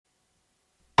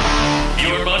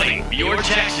money, your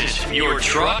taxes, your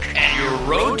truck, and your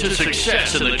road to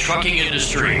success in the trucking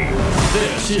industry.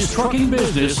 This is Trucking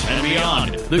Business and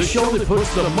Beyond, the show that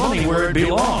puts the money where it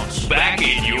belongs, back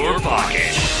in your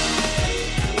pocket.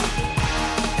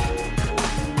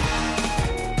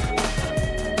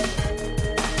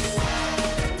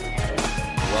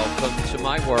 Welcome to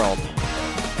my world.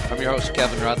 I'm your host,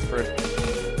 Kevin Rutherford.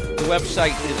 The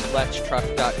website is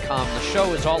letstruck.com. The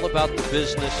show is all about the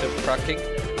business of trucking,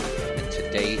 and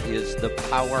today is the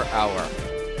Power Hour.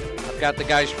 I've got the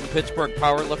guys from Pittsburgh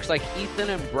Power. Looks like Ethan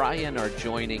and Brian are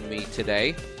joining me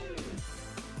today.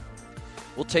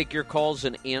 We'll take your calls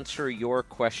and answer your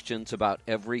questions about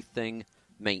everything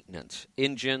maintenance,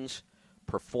 engines,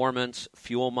 performance,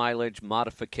 fuel mileage,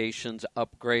 modifications,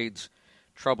 upgrades,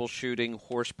 troubleshooting,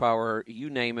 horsepower, you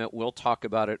name it. We'll talk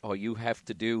about it. All you have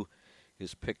to do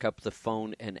is pick up the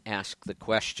phone and ask the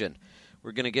question.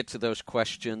 We're going to get to those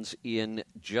questions in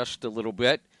just a little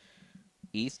bit.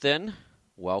 Ethan,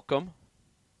 welcome.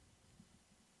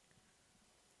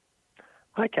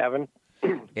 Hi, Kevin.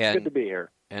 Good to be here.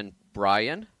 And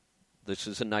Brian, this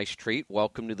is a nice treat.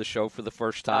 Welcome to the show for the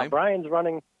first time. Brian's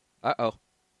running. Uh-oh.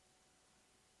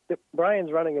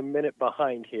 Brian's running a minute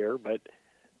behind here, but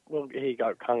he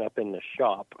got hung up in the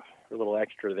shop. A little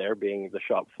extra there, being the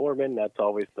shop foreman. That's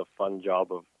always the fun job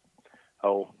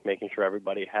of making sure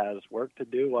everybody has work to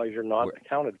do while you're not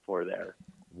accounted for there.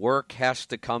 Work has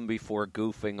to come before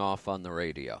goofing off on the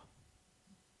radio.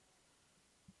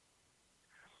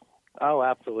 Oh,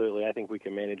 absolutely. I think we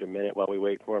can manage a minute while we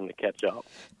wait for him to catch up.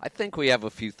 I think we have a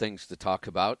few things to talk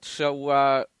about.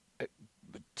 So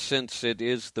since it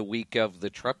is the week of the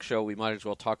truck show, we might as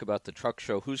well talk about the truck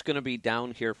show. Who's going to be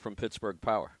down here from Pittsburgh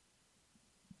Power?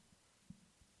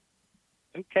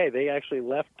 Okay, they actually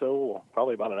left,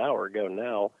 probably about an hour ago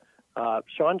now.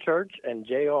 Sean Church and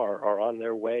JR are on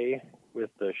their way with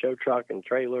the show truck and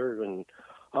trailer and,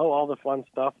 all the fun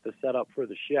stuff to set up for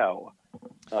the show.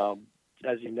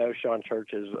 As you know, Sean Church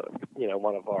is,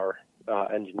 one of our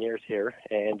engineers here,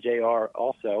 and JR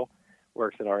also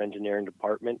works in our engineering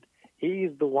department.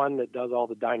 He's the one that does all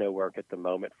the dyno work at the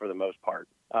moment for the most part.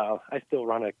 I still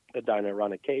run a dyno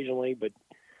run occasionally, but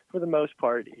for the most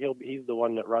part, he's the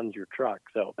one that runs your truck.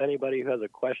 So anybody who has a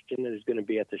question that is going to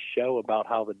be at the show about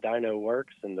how the dyno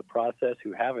works and the process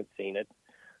who haven't seen it,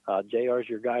 JR's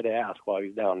your guy to ask while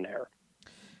he's down there.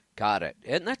 Got it.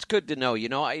 And that's good to know.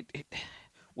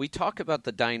 We talk about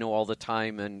the dyno all the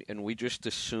time, and we just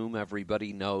assume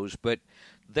everybody knows, but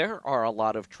there are a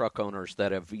lot of truck owners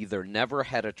that have either never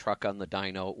had a truck on the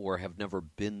dyno or have never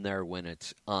been there when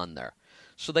it's on there.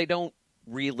 So they don't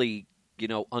really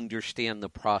understand the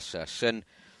process. And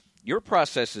your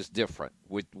process is different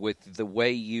with the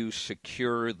way you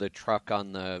secure the truck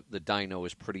on the dyno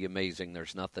is pretty amazing.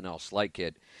 There's nothing else like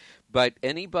it. But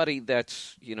anybody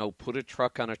that's, put a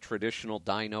truck on a traditional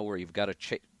dyno where you've got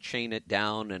to chain it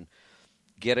down and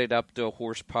get it up to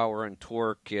horsepower and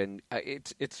torque, and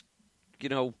it's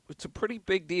a pretty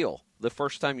big deal the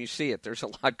first time you see it. There's a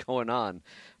lot going on.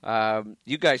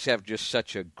 You guys have just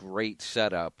such a great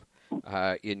setup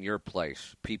in your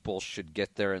place. People should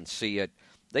get there and see it.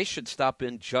 They should stop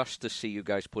in just to see you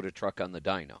guys put a truck on the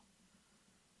dyno.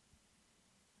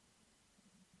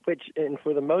 And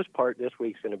for the most part, this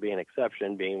week's going to be an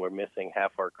exception, being we're missing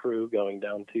half our crew going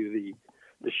down to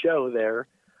the show there.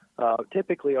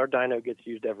 Typically, our dyno gets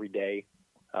used every day.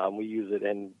 We use it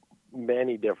in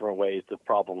many different ways to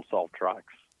problem solve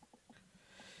trucks.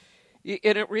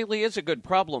 And it really is a good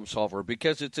problem solver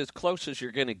because it's as close as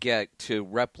you're going to get to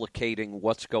replicating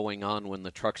what's going on when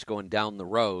the truck's going down the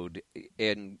road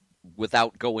and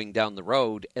without going down the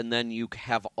road, and then you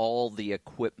have all the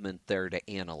equipment there to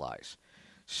analyze.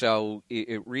 So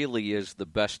it really is the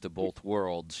best of both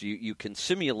worlds. You can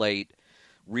simulate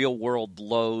real-world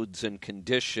loads and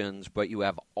conditions, but you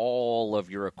have all of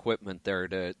your equipment there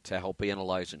to help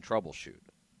analyze and troubleshoot.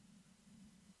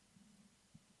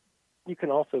 You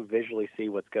can also visually see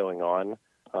what's going on.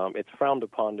 It's frowned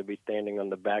upon to be standing on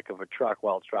the back of a truck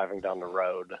while it's driving down the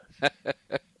road.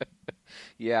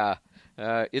 Yeah,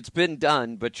 it's been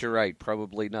done, but you're right,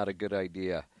 probably not a good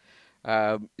idea.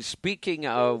 Speaking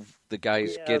of the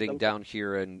guys getting down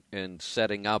here and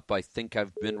setting up, I think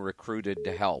I've been recruited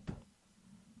to help.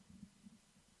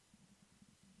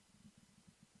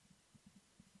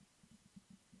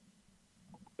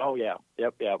 Oh, yeah.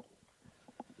 Yep.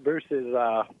 Bruce is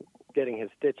getting his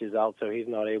stitches out, so he's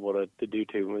not able to do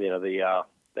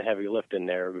the heavy lifting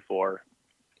there before.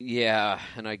 Yeah,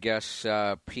 and I guess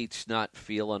Pete's not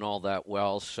feeling all that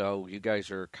well, so you guys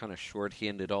are kind of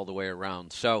short-handed all the way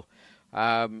around. So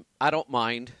I don't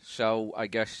mind, so I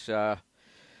guess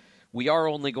We are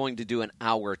only going to do an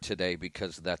hour today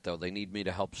because of that, though. They need me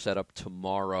to help set up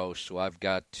tomorrow, so I've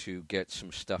got to get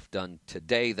some stuff done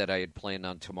today that I had planned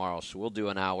on tomorrow. So we'll do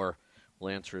an hour.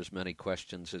 We'll answer as many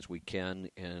questions as we can,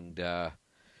 and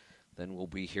then we'll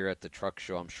be here at the truck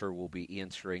show. I'm sure we'll be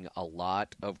answering a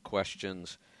lot of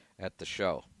questions at the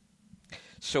show.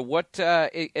 So what,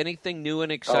 anything new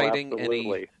and exciting?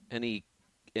 Absolutely.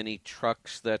 Any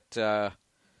trucks that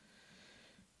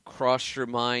cross your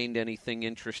mind? Anything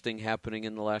interesting happening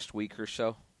in the last week or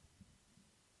so?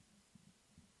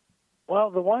 Well,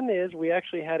 the one is we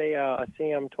actually had a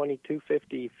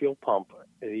CM2250 fuel pump.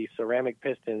 The ceramic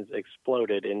pistons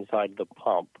exploded inside the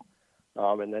pump,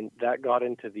 and then that got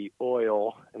into the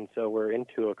oil, and so we're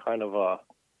into a kind of a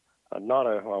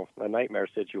nightmare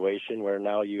situation where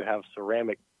now you have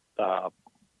ceramic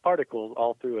particles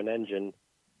all through an engine.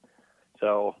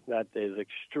 So that is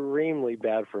extremely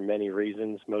bad for many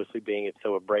reasons, mostly being it's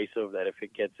so abrasive that if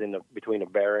it gets in between a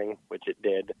bearing, which it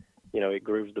did, it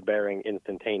grooves the bearing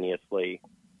instantaneously.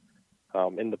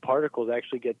 And the particles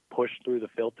actually get pushed through the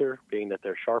filter, being that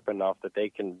they're sharp enough that they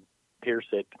can pierce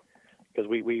it. Because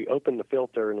we opened the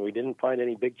filter and we didn't find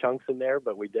any big chunks in there,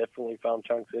 but we definitely found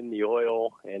chunks in the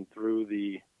oil and through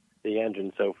the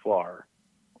engine so far.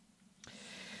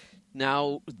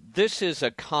 Now, this is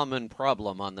a common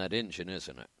problem on that engine,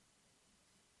 isn't it?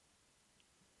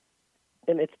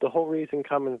 And it's the whole reason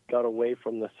Cummins got away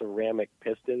from the ceramic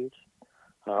pistons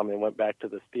and went back to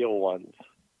the steel ones.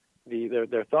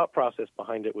 Their thought process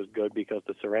behind it was good because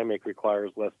the ceramic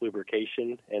requires less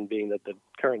lubrication, and being that the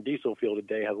current diesel fuel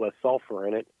today has less sulfur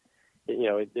in it,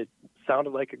 it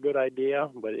sounded like a good idea,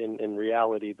 but in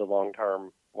reality, the long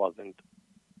term wasn't.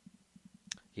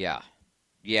 Yeah.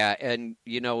 Yeah, and,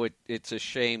 it's a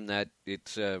shame that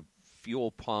it's a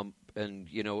fuel pump and,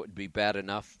 it would be bad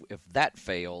enough if that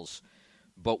fails,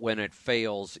 but when it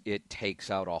fails, it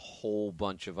takes out a whole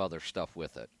bunch of other stuff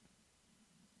with it.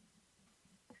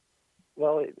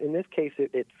 Well, in this case,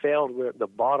 it failed where the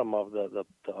bottom of the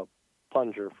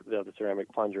plunger, the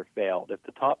ceramic plunger failed. If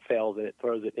the top fails and it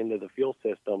throws it into the fuel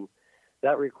system,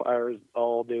 that requires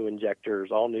all new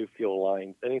injectors, all new fuel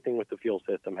lines. Anything with the fuel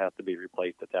system has to be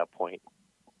replaced at that point.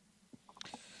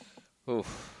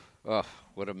 Oof. Oh,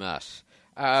 what a mess.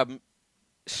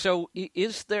 So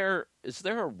is there a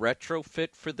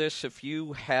retrofit for this? If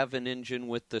you have an engine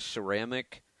with the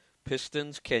ceramic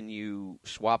pistons, can you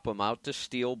swap them out to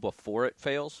steel before it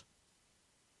fails?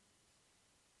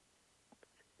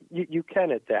 You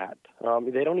can at that.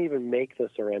 They don't even make the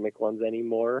ceramic ones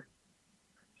anymore.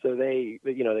 So they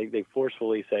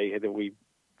forcefully say that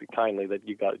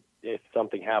if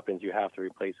something happens, you have to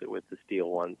replace it with the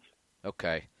steel ones.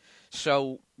 Okay.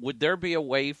 So would there be a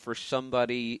way for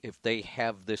somebody, if they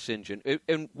have this engine,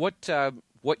 and what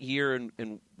year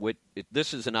and what,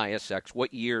 this is an ISX,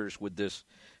 what years would this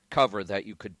cover that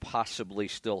you could possibly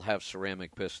still have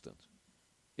ceramic pistons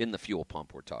in the fuel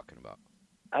pump we're talking about?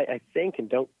 I think, and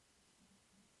don't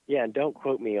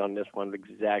quote me on this one, the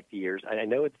exact years. I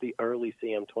know it's the early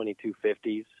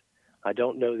CM2250s. I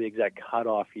don't know the exact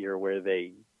cutoff year where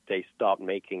they stopped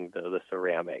making the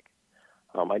ceramic.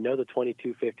 I know the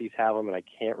 2250s have them, and I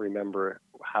can't remember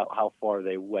how far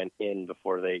they went in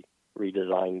before they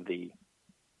redesigned the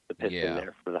piston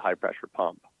there for the high-pressure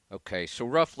pump. Okay, so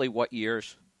roughly what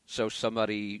years? So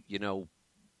somebody,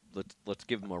 let's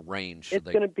give them a range. It's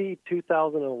going to be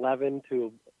 2011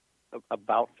 to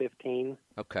about 15.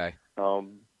 Okay.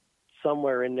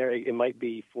 Somewhere in there, it might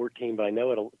be 14, but I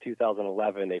know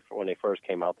 2011, when they first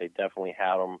came out, they definitely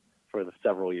had them for the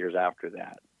several years after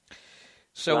that.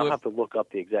 So I'll have to look up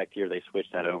the exact year they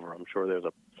switched that over. I'm sure there's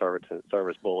a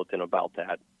service bulletin about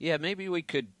that. Yeah, maybe we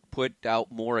could put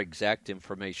out more exact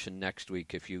information next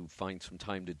week if you find some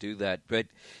time to do that. But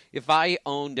if I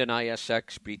owned an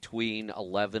ISX between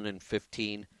 11 and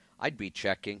 15, I'd be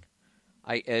checking.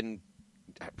 And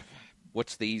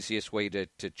what's the easiest way to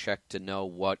check to know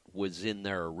what was in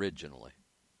there originally?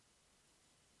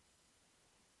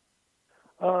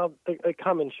 A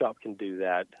common shop can do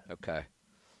that. Okay.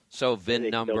 So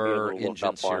VIN number,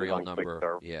 engine serial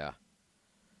number. Yeah.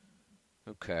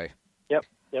 Okay. Yep,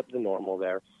 the normal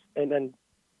there. And then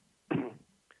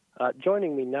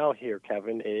joining me now here,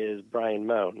 Kevin, is Brian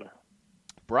Moan.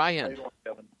 Brian,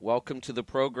 welcome to the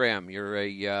program. You're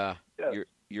a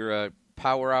you're a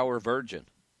PowerHour virgin.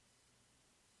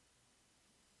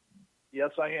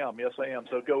 Yes, I am.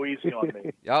 So go easy on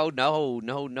me. Oh,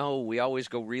 no. We always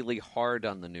go really hard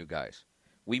on the new guys.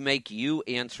 We make you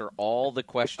answer all the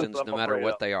questions no matter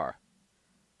what they are.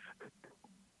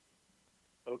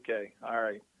 Okay, all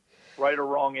right. Right or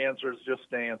wrong answer is just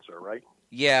an answer, right?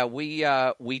 Yeah,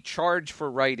 we charge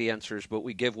for right answers, but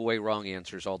we give away wrong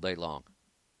answers all day long.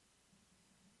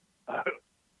 All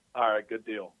right, good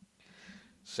deal.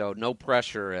 So no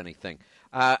pressure or anything.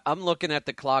 I'm looking at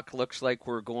the clock. Looks like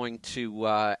we're going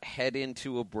to head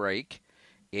into a break.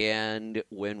 And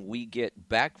when we get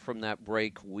back from that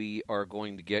break, we are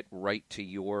going to get right to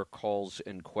your calls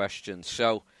and questions.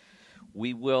 So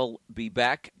we will be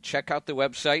back. Check out the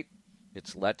website.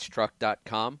 It's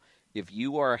letstruck.com. If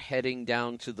you are heading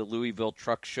down to the Louisville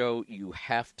Truck Show, you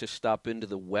have to stop into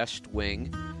the West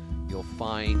Wing. You'll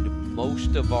find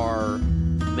most of our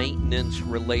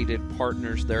maintenance-related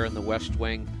partners there in the West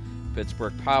Wing.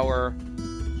 Pittsburgh Power,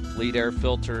 Fleet Air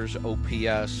Filters,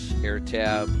 OPS, Air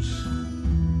Tabs.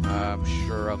 I'm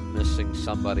sure I'm missing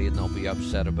somebody and they'll be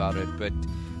upset about it, but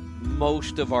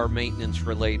most of our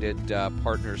maintenance-related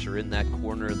partners are in that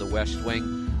corner of the West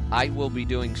Wing. I will be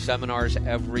doing seminars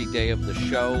every day of the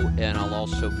show, and I'll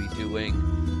also be doing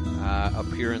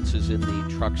appearances in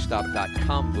the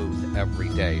truckstop.com booth every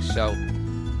day. So,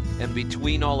 and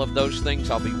between all of those things,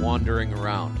 I'll be wandering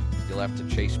around. You'll have to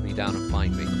chase me down and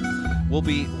find me. We'll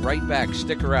be right back.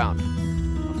 Stick around.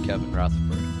 I'm Kevin Rutherford.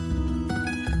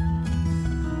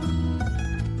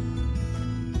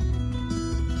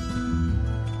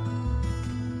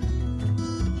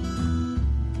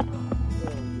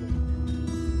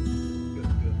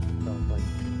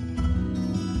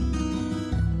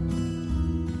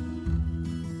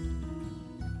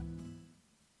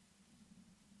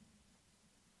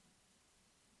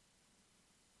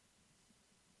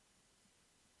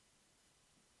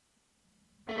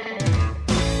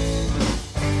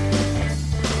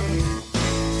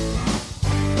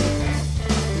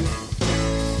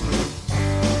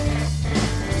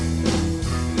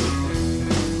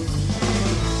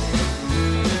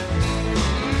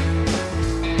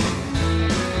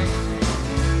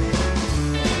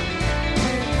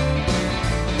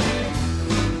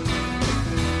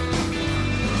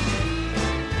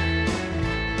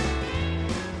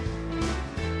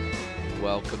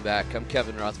 Welcome back. I'm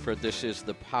Kevin Rutherford. This is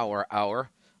the Power Hour.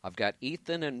 I've got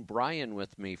Ethan and Brian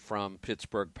with me from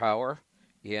Pittsburgh Power,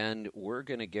 and we're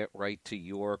going to get right to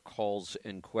your calls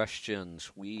and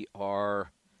questions. We're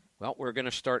going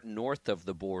to start north of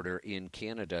the border in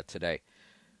Canada today.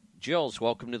 Jills,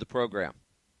 welcome to the program.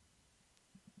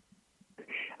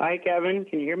 Hi, Kevin.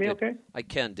 Can you hear me okay? I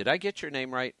can. Did I get your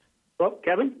name right? Oh,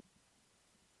 Kevin?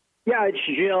 Yeah, it's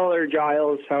Jill or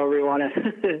Giles, however you want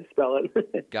to spell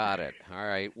it. Got it. All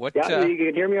right. You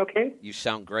can hear me okay? You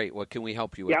sound great. What can we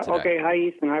help you with today? Okay. Hi,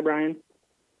 Ethan. Hi, Brian.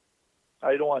 How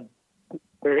you doing?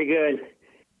 Very good.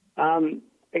 I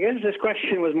guess this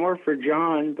question was more for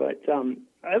John, but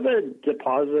I have a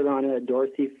deposit on a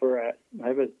Dorothy I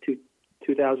have a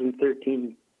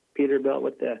 2013 Peterbilt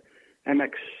with the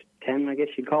MX-10, I guess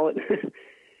you'd call it.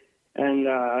 And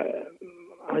I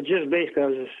was just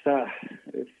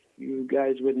if you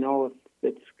guys would know if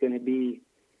it's going to be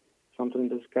something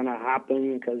that's going to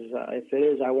happen, because if it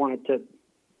is, I wanted to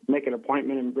make an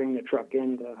appointment and bring the truck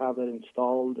in to have it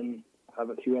installed and have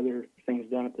a few other things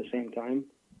done at the same time.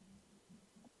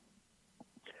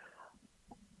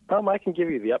 I can give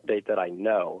you the update that I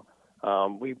know.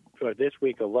 This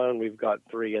week alone, we've got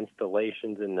 3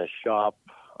 installations in the shop,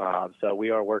 so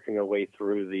we are working our way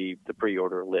through the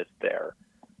pre-order list there,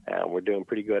 and we're doing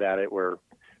pretty good at it. We've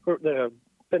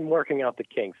been working out the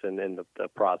kinks in the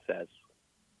process,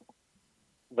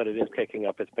 but it is picking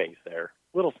up its pace there.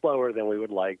 A little slower than we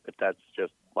would like, but that's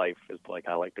just life, is like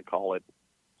I like to call it.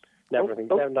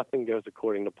 Nothing goes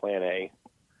according to Plan A.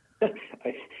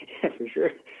 Yeah, for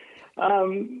sure.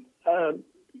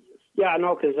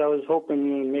 Because I was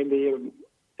hoping maybe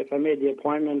if I made the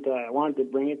appointment, I wanted to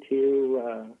bring it to you,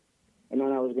 and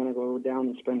then I was going to go down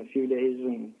and spend a few days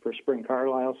for Spring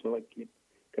Carlisle, so you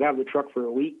could have the truck for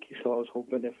a week. So I was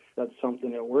hoping if that's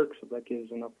something that works, if that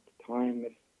gives enough time.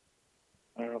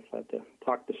 I don't know if I have to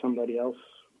talk to somebody else,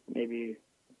 maybe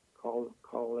call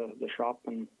the shop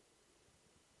and.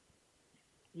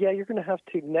 Yeah, you're going to have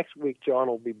to. Next week, John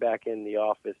will be back in the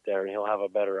office there, and he'll have a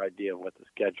better idea of what the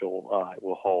schedule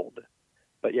will hold.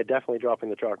 But yeah, definitely dropping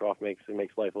the truck off makes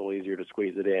life a little easier to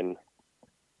squeeze it in.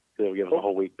 It'll give us a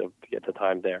whole week to get the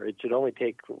time there. It should only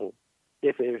take,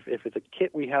 if it's a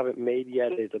kit we haven't made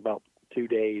yet, it's about 2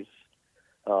 days.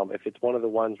 If it's one of the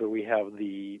ones where we have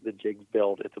the jigs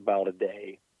built, it's about a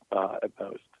day at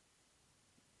most.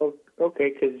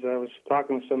 Okay, because I was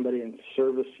talking with somebody in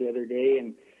service the other day,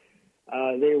 and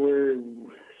they were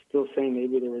still saying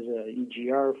maybe there was a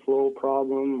EGR flow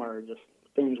problem or just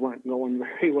things weren't going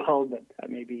very well, but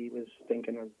maybe he was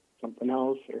thinking of something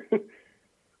else. Or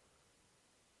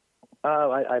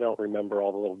I don't remember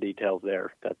all the little details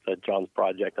there. That's John's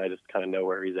project. I just kind of know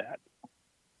where he's at.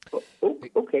 Oh,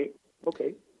 okay.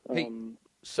 Hey,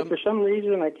 If for some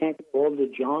reason I can't get hold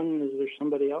of John, is there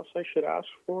somebody else I should ask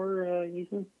for,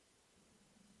 Ethan?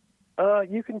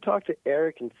 You can talk to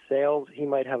Eric in sales. He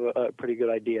might have a pretty good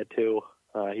idea, too.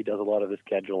 He does a lot of the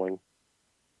scheduling.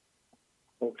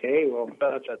 Okay, well,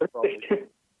 That's probably.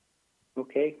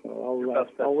 Okay, well, Your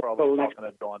best bet's probably talking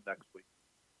to Dawn next week.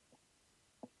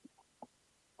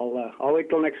 I'll wait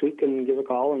till next week and give a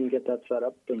call and get that set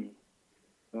up, and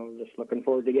I'm just looking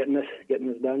forward to getting this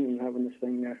done and having this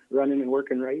thing running and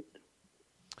working right.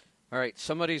 All right,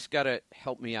 somebody's got to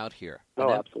help me out here.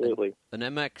 Absolutely. An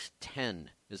MX-10,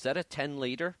 is that a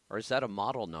 10-liter, or is that a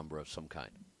model number of some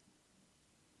kind?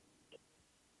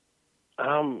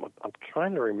 I'm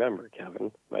trying to remember,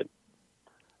 Kevin, but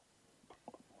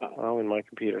and my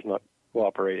computer's not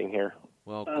cooperating here.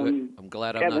 Well, good. I'm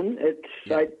glad I'm Kevin,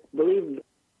 not. I believe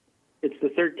it's the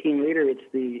 13-liter. It's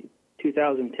the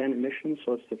 2010 emissions,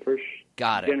 so it's the first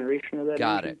generation of that.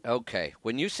 Got engine. it. Okay.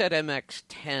 When you said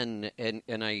MX-10,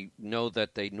 and I know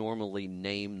that they normally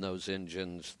name those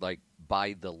engines like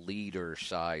by the liter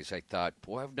size, I thought,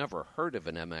 boy, I've never heard of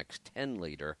an MX-10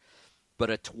 liter, but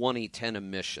a 2010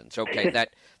 emissions. Okay,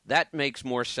 that makes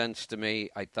more sense to me.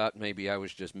 I thought maybe I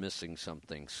was just missing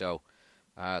something. So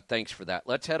thanks for that.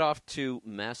 Let's head off to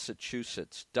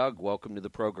Massachusetts. Doug, welcome to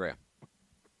the program.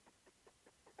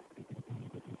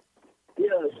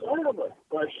 Yes, I have a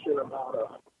question about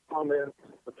a comment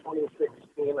for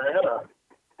 2016. I had a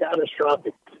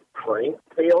catastrophic crank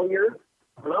failure,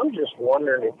 and I'm just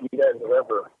wondering if you guys have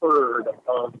ever heard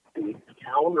of the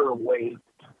counterweight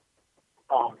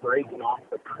breaking off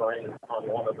the crank on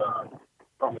one of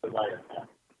the ISX.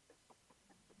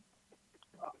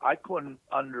 I couldn't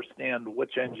understand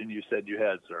which engine you said you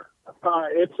had, sir.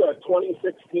 It's a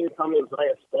 2016 Cummins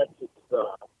ISX. It's the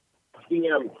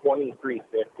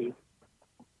CM2350.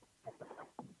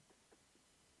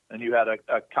 And you had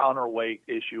a counterweight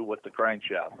issue with the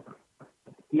crankshaft.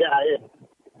 Yeah,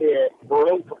 it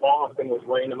broke off and was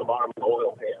laying in the bottom of the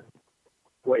oil pan,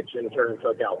 which in turn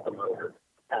took out the motor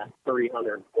at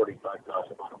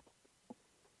 345,000 miles.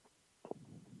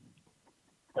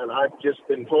 And I've just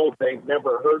been told they've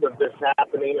never heard of this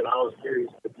happening, and I was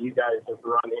curious if you guys have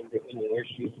run into any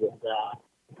issues with that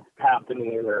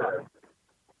happening. Or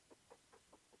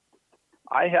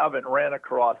I haven't ran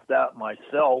across that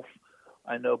myself.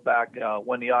 I know back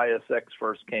when the ISX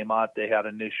first came out, they had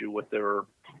an issue with their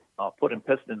putting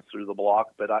pistons through the block,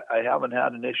 but I haven't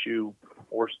had an issue,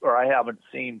 or I haven't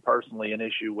seen personally an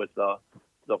issue with the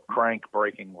crank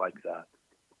breaking like that.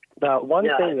 Now, one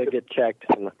thing that gets checked,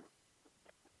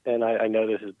 and I know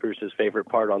this is Bruce's favorite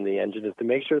part on the engine, is to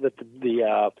make sure that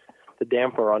the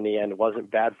damper on the end wasn't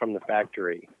bad from the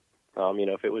factory.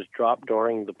 If it was dropped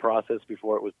during the process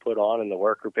before it was put on and the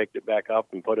worker picked it back up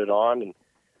and put it on, and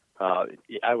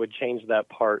I would change that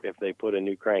part if they put a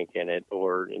new crank in it,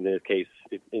 or in this case,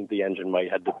 the engine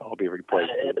might have to all be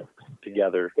replaced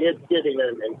together. It's getting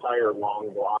an entire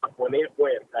long block. When it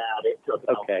went bad, it took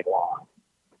out the block.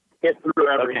 It threw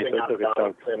everything out of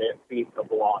balance, and it beat the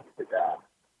block to death.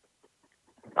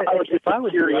 I was just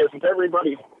curious.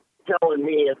 Everybody's telling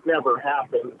me it never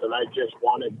happens, and I just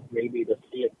wanted maybe to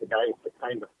see if the guys could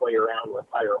kind of play around with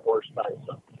higher horsepower.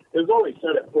 So it was only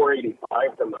set at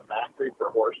 485 from the factory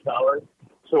for horsepower,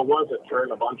 so it wasn't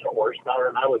turning a bunch of horsepower,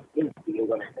 and I was empty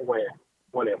when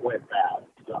it went bad.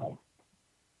 So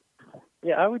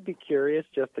yeah, I would be curious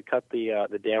just to cut the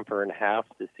damper in half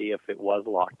to see if it was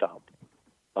locked up.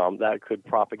 That could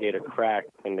propagate a crack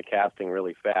in the casting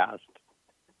really fast.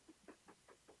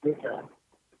 Okay.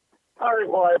 All right,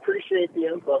 well, I appreciate the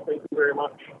info. Thank you very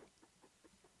much.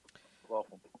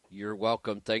 Welcome. You're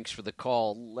welcome. Thanks for the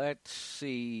call. Let's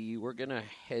see. We're going to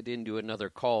head into another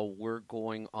call. We're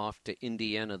going off to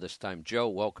Indiana this time. Joe,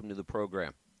 welcome to the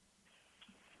program.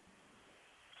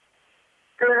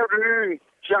 Good afternoon,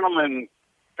 gentlemen.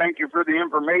 Thank you for the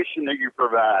information that you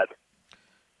provide.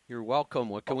 You're welcome.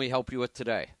 What can we help you with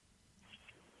today?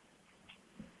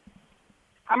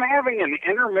 I'm having an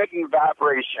intermittent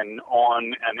vibration on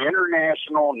an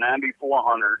International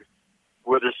 9400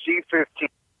 with a C15.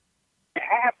 It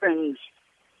happens,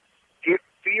 it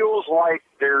feels like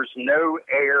there's no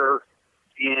air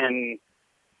in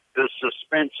the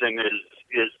suspension,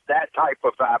 is that type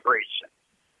of vibration.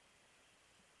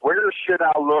 Where should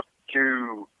I look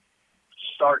to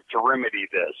start to remedy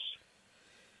this?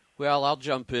 Well, I'll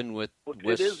jump in with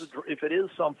if it is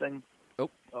something. Oh,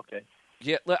 okay.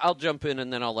 Yeah, I'll jump in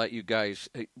and then I'll let you guys.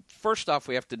 First off,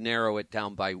 we have to narrow it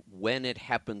down by when it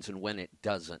happens and when it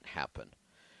doesn't happen.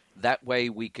 That way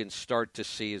we can start to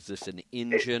see, is this an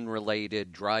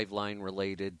engine-related,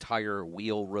 driveline-related, tire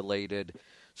wheel-related?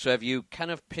 So have you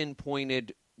kind of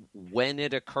pinpointed when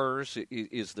it occurs?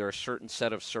 Is there a certain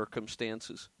set of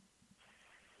circumstances?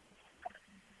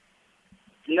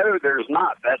 No, there's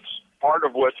not. That's part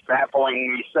of what's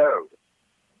baffling me so.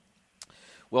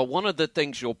 Well, one of the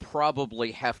things you'll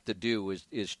probably have to do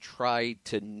is try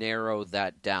to narrow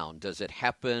that down. Does it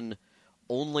happen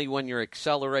only when you're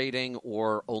accelerating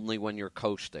or only when you're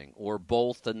coasting, or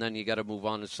both, and then you got to move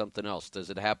on to something else? Does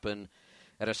it happen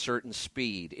at a certain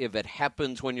speed? If it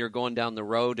happens when you're going down the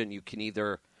road and you can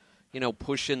either,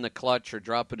 push in the clutch or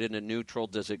drop it into neutral,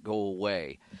 does it go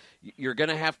away? You're going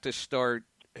to have to start,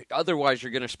 otherwise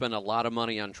you're going to spend a lot of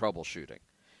money on troubleshooting.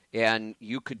 And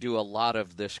you could do a lot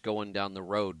of this going down the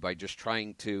road by just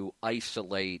trying to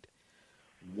isolate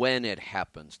when it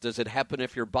happens. Does it happen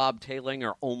if you're bobtailing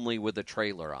or only with a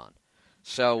trailer on?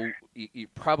 So you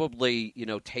probably,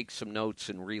 take some notes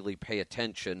and really pay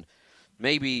attention.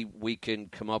 Maybe we can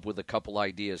come up with a couple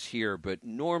ideas here, but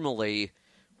normally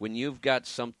when you've got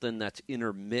something that's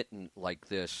intermittent like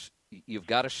this, you've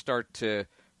got to start to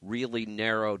really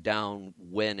narrow down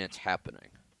when it's happening.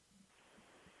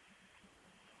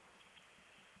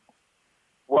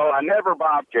 Well, I never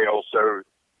bobtail, so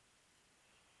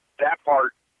that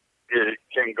part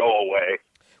can go away.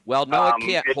 Well, no, it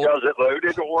can't. Does it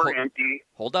loaded or empty?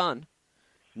 Hold on.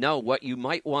 No, what you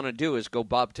might want to do is go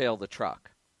bobtail the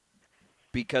truck.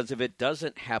 Because if it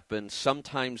doesn't happen,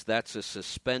 sometimes that's a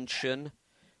suspension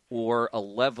or a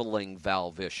leveling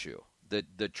valve issue.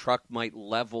 The truck might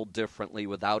level differently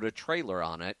without a trailer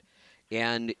on it,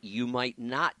 and you might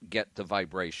not get the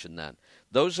vibration then.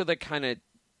 Those are the kind of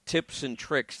tips and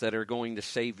tricks that are going to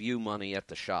save you money at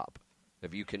the shop,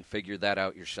 if you can figure that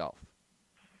out yourself.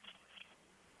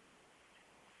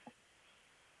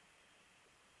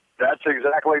 That's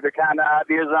exactly the kind of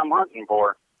ideas I'm hunting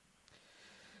for.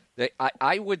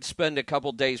 I would spend a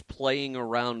couple days playing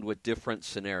around with different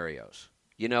scenarios,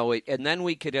 and then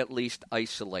we could at least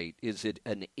isolate. Is it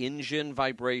an engine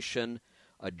vibration,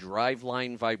 a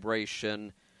driveline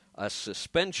vibration, a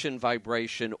suspension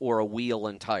vibration, or a wheel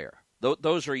and tire?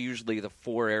 Those are usually the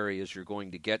four areas you're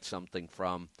going to get something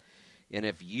from. And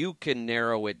if you can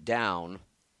narrow it down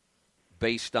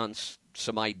based on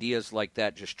some ideas like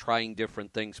that, just trying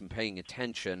different things and paying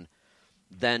attention,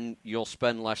 then you'll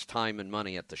spend less time and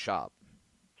money at the shop.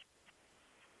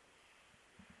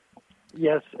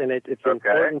 Yes, and it's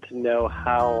important to know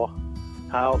how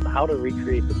to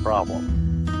recreate the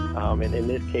problem. And in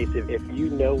this case, if you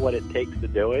know what it takes to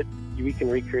do it, we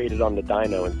can recreate it on the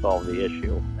dyno and solve the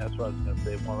issue. That's what I was going to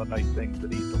say. One of the nice things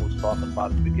that Ethan was talking about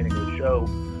at the beginning of the show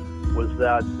was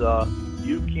that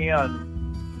you can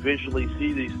visually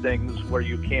see these things where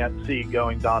you can't see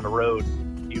going down the road.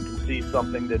 You can see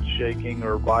something that's shaking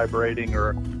or vibrating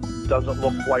or doesn't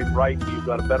look quite right. You've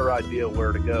got a better idea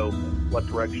where to go, what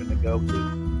direction to go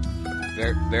to.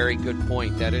 Very, very good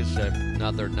point. That is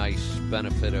another nice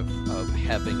benefit of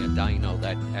having a dyno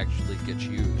that actually gets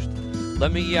used.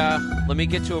 Let me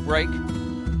get to a break.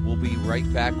 We'll be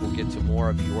right back. We'll get to more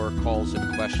of your calls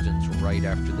and questions right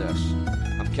after this.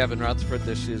 I'm Kevin Rutherford.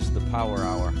 This is the Power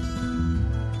Hour.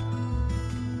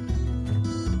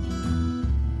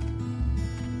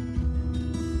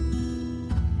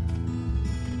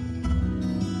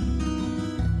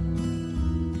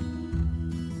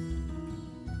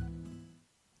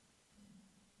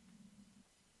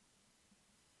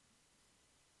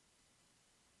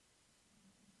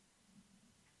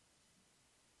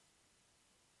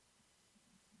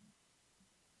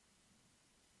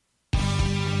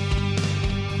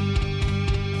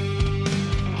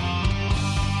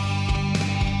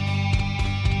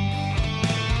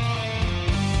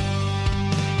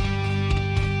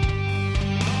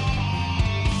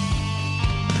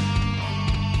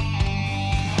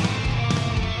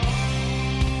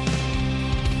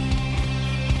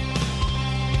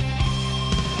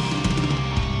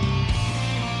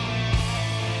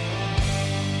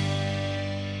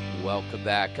 Welcome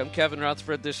back. I'm Kevin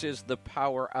Rutherford. This is the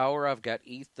Power Hour. I've got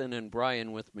Ethan and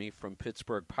Brian with me from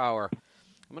Pittsburgh Power.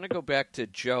 I'm going to go back to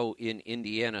Joe in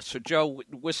Indiana. So, Joe,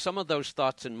 with some of those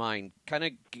thoughts in mind, kind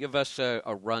of give us a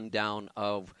rundown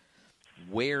of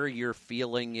where you're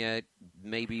feeling it,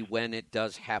 maybe when it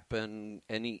does happen,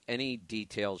 any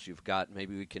details you've got.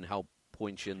 Maybe we can help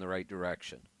point you in the right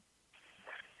direction.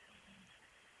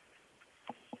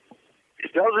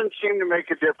 It doesn't seem to make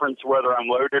a difference whether I'm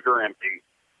loaded or empty.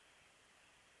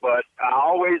 But I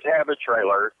always have a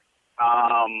trailer,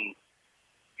 and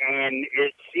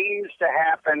it seems to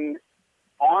happen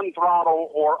on throttle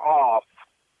or off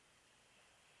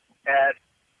at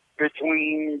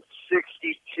between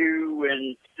 62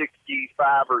 and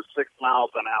 65 or 6 miles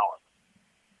an hour.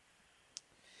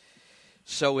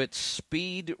 So it's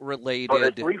speed related. But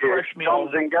it comes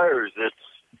and goes.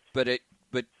 But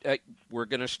we're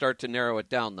going to start to narrow it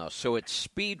down, though. So it's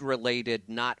speed related,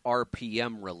 not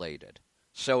RPM related.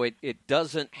 So it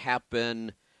doesn't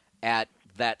happen at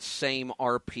that same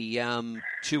RPM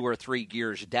 2 or 3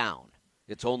 gears down.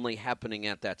 It's only happening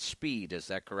at that speed. Is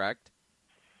that correct?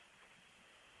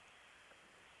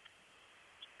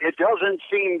 It doesn't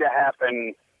seem to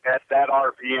happen at that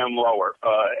RPM lower,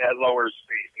 at lower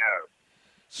speed, no.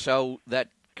 So that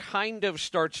kind of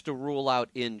starts to rule out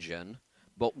engine.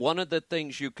 But one of the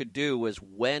things you could do is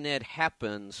when it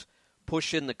happens,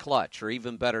 push in the clutch, or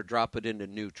even better, drop it into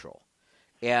neutral.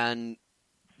 And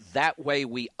that way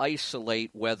we isolate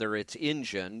whether it's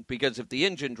engine, because if the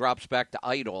engine drops back to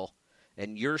idle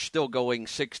and you're still going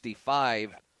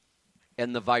 65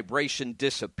 and the vibration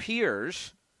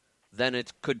disappears, then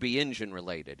it could be engine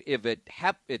related. If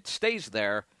it stays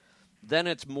there, then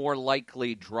it's more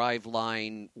likely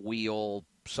driveline, wheel,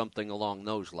 something along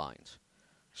those lines.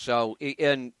 So,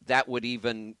 and that would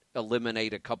even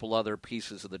eliminate a couple other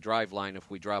pieces of the driveline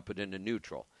if we drop it into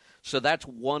neutral. So that's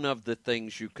one of the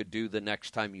things you could do the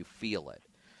next time you feel it.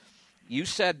 You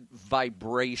said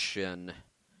vibration.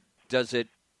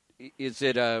 Is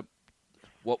it a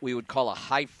what we would call a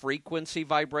high frequency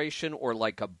vibration or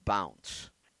like a bounce?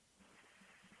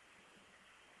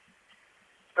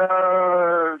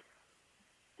 More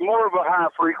of a high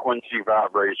frequency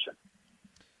vibration.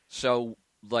 So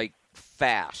like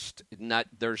fast,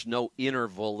 there's no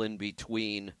interval in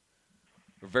between,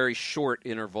 or very short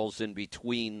intervals in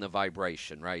between the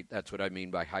vibration, right? That's what I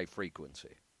mean by high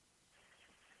frequency.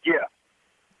 Yeah.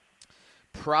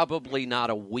 Probably not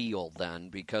a wheel then,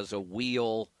 because a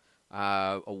wheel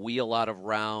out of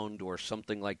round or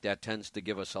something like that tends to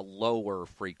give us a lower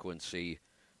frequency,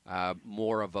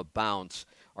 more of a bounce.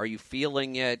 Are you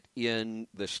feeling it in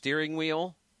the steering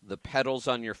wheel, the pedals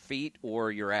on your feet,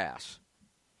 or your ass?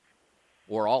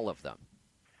 Or all of them?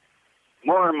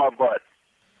 More in my butt.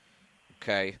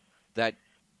 Okay. That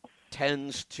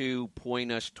tends to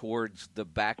point us towards the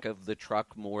back of the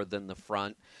truck more than the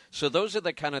front. So those are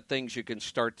the kind of things you can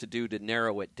start to do to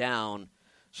narrow it down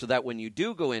so that when you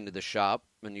do go into the shop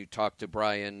and you talk to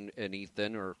Brian and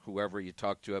Ethan or whoever you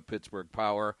talk to at Pittsburgh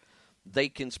Power, they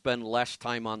can spend less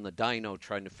time on the dyno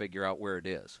trying to figure out where it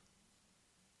is.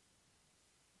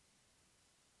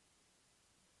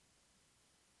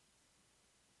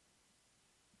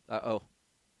 Uh-oh.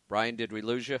 Brian, did we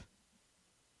lose you?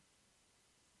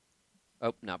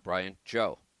 Oh, not Brian.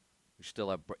 Joe. We still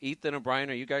have Ethan and Brian.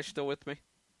 Are you guys still with me?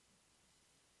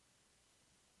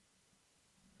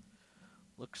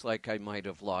 Looks like I might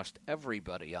have lost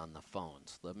everybody on the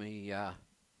phones. Let me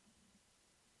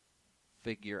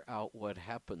figure out what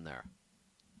happened there.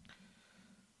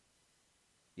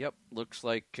 Yep, looks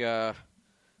like I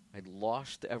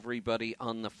lost everybody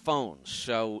on the phone.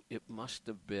 So it must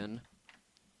have been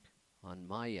on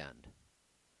my end.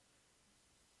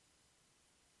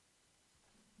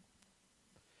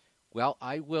 Well,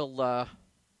 I will have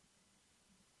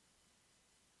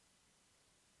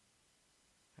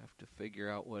to figure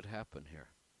out what happened here.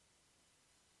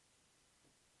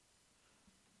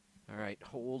 All right,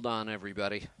 hold on,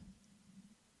 everybody.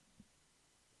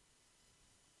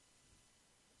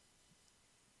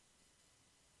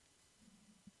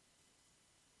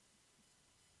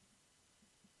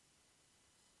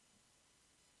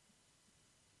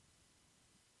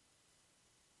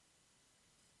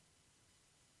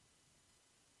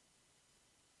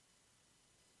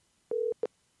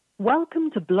 Welcome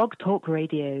to Blog Talk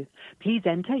Radio. Please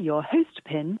enter your host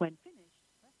PIN when finished.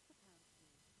 Press the pound key.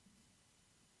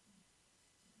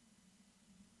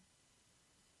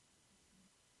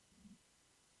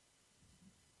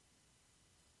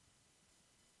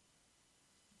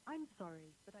 I'm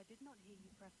sorry, but I did not hear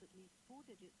you press at least 4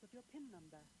 digits of your PIN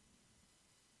number.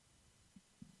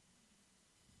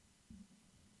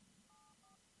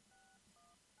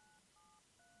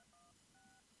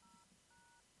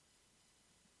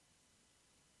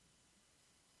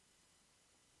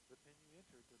 The PIN you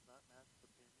entered does not match the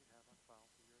PIN you have on file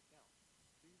for your account.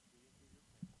 Please re-enter your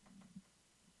PIN.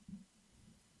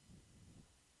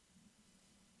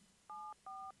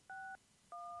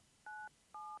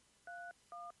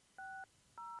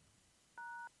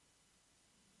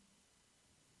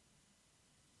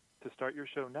 To start your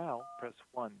show now, press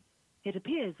 1. It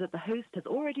appears that the host has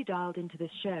already dialed into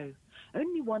this show.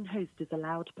 Only one host is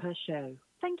allowed per show.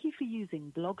 Thank you for using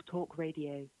Blog Talk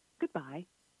Radio. Goodbye.